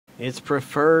It's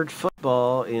preferred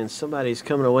football, and somebody's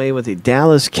coming away with the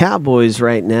Dallas Cowboys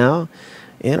right now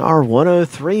in our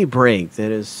 103 break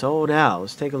that is sold out.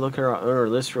 Let's take a look at our owner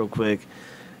list real quick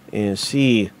and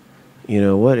see,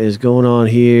 what is going on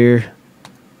here.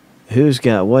 Who's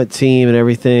got what team and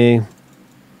everything.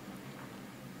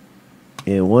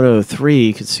 In 103,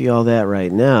 you can see all that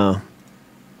right now.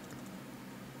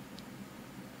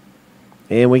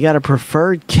 And we got a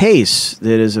preferred case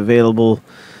that is available,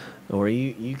 or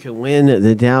you can win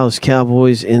the Dallas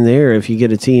Cowboys in there if you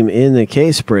get a team in the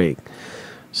case break.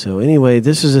 So anyway,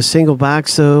 this is a single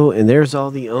box, though, and there's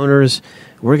all the owners.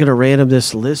 We're going to random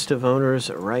this list of owners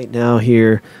right now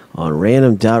here on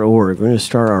random.org. We're going to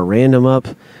start our random up.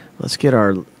 Let's get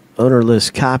our owner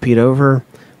list copied over.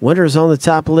 Winners on the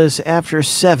top list after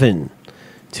 7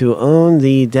 to own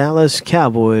the Dallas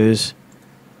Cowboys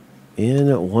in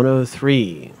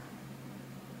 103.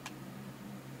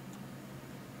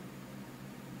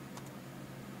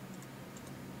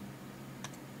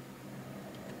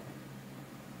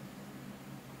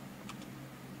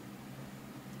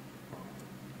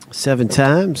 Seven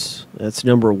times. That's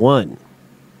number 1.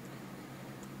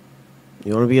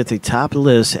 You want to be at the top of the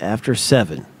list after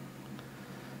 7.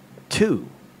 2,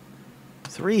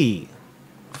 3,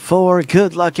 4.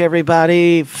 Good luck,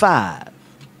 everybody. 5,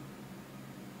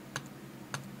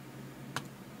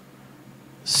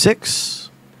 6.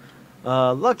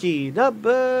 Lucky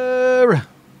number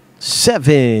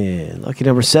 7. Lucky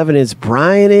number 7 is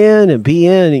Brian N. And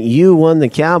BN, you won the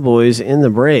Cowboys in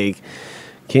the break.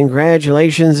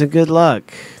 Congratulations and good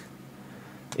luck.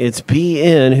 It's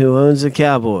BN who owns the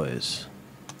Cowboys.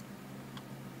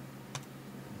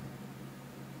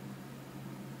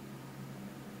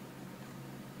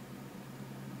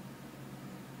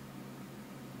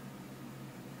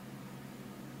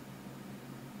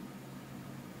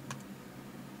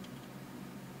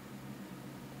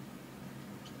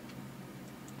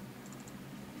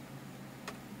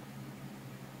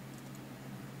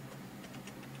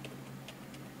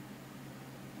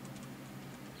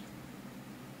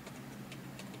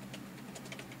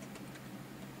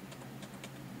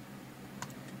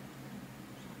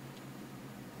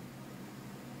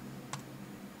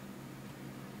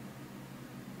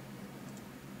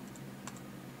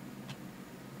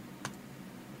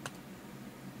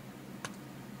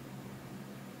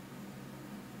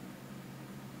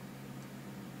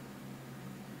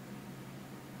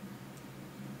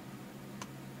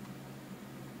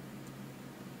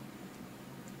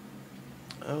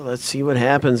 Oh, let's see what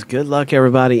happens. Good luck,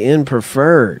 everybody, in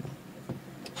preferred.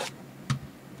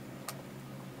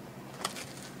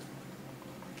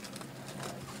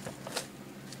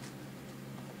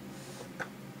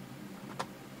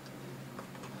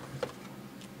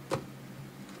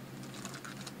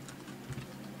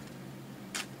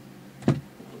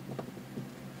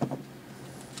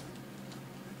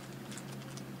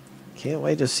 Can't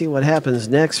wait to see what happens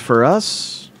next for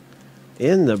us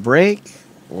in the break.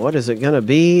 What is it going to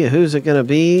be? Who's it going to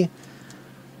be?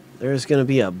 There's going to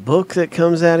be a book that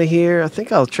comes out of here. I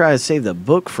think I'll try to save the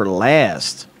book for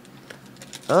last.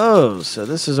 Oh, so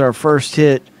this is our first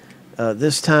hit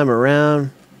this time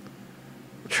around.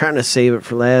 I'm trying to save it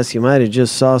for last. You might have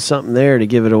just saw something there to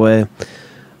give it away.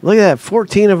 Look at that,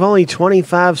 14 of only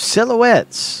 25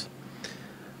 silhouettes.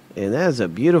 And that is a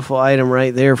beautiful item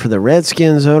right there for the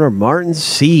Redskins owner. Martin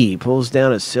C. pulls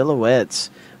down a silhouettes.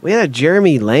 We had a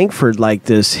Jeremy Langford like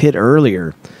this hit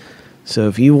earlier. So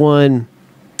if you won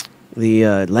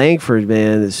the Langford,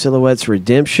 man, the Silhouettes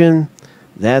Redemption,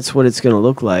 that's what it's going to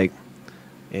look like.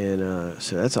 And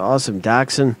so that's awesome,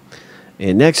 Dachshund.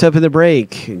 And next up in the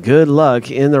break, good luck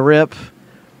in the rip.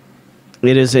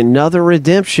 It is another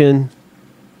redemption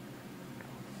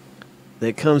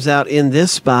that comes out in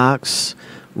this box.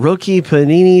 Rookie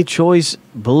Panini Choice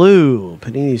Blue.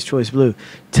 Panini's Choice Blue.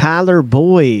 Tyler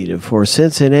Boyd for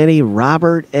Cincinnati.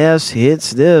 Robert S.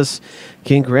 hits this.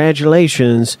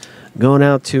 Congratulations going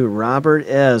out to Robert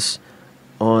S.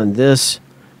 on this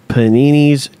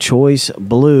Panini's Choice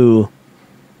Blue,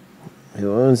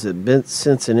 who owns the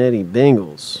Cincinnati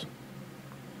Bengals.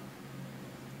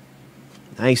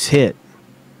 Nice hit.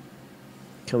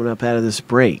 Coming up out of this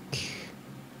break.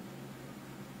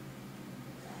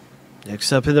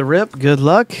 Next up in the rip, good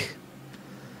luck.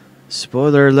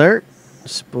 Spoiler alert.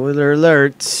 Spoiler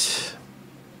alert.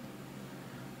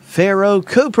 Pharaoh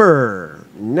Cooper.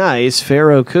 Nice,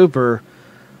 Pharaoh Cooper.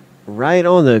 Right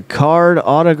on the card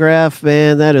autograph,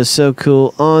 man. That is so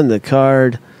cool. On the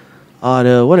card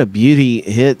auto. What a beauty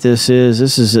hit this is.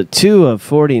 This is a 2 of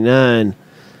 49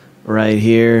 right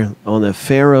here on the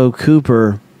Pharaoh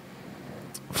Cooper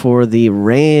for the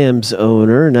Rams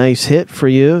owner. Nice hit for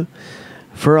you.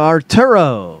 for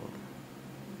Arturo.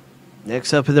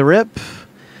 Next up in the rip,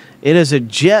 it is a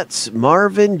Jets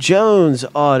Marvin Jones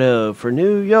auto for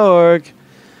New York.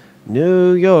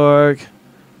 New York.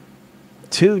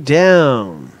 2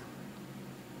 down.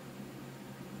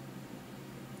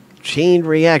 Chain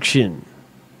reaction.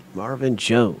 Marvin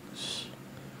Jones.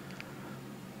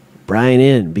 Brian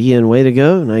N. BN, way to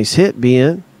go. Nice hit,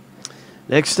 BN.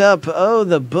 Next up,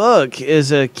 the book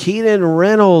is a Keenan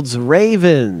Reynolds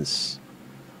Ravens.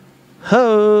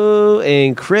 Ho,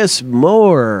 and Chris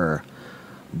Moore,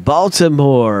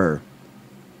 Baltimore.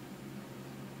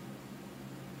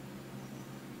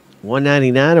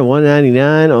 199 and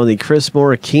 199 on the Chris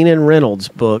Moore Keenan Reynolds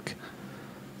book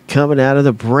coming out of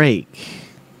the break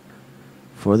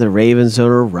for the Ravens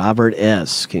owner, Robert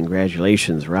S.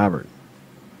 Congratulations, Robert.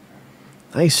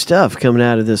 Nice stuff coming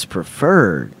out of this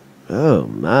preferred. Oh,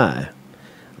 my.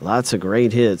 Lots of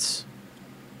great hits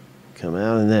come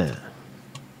out in that.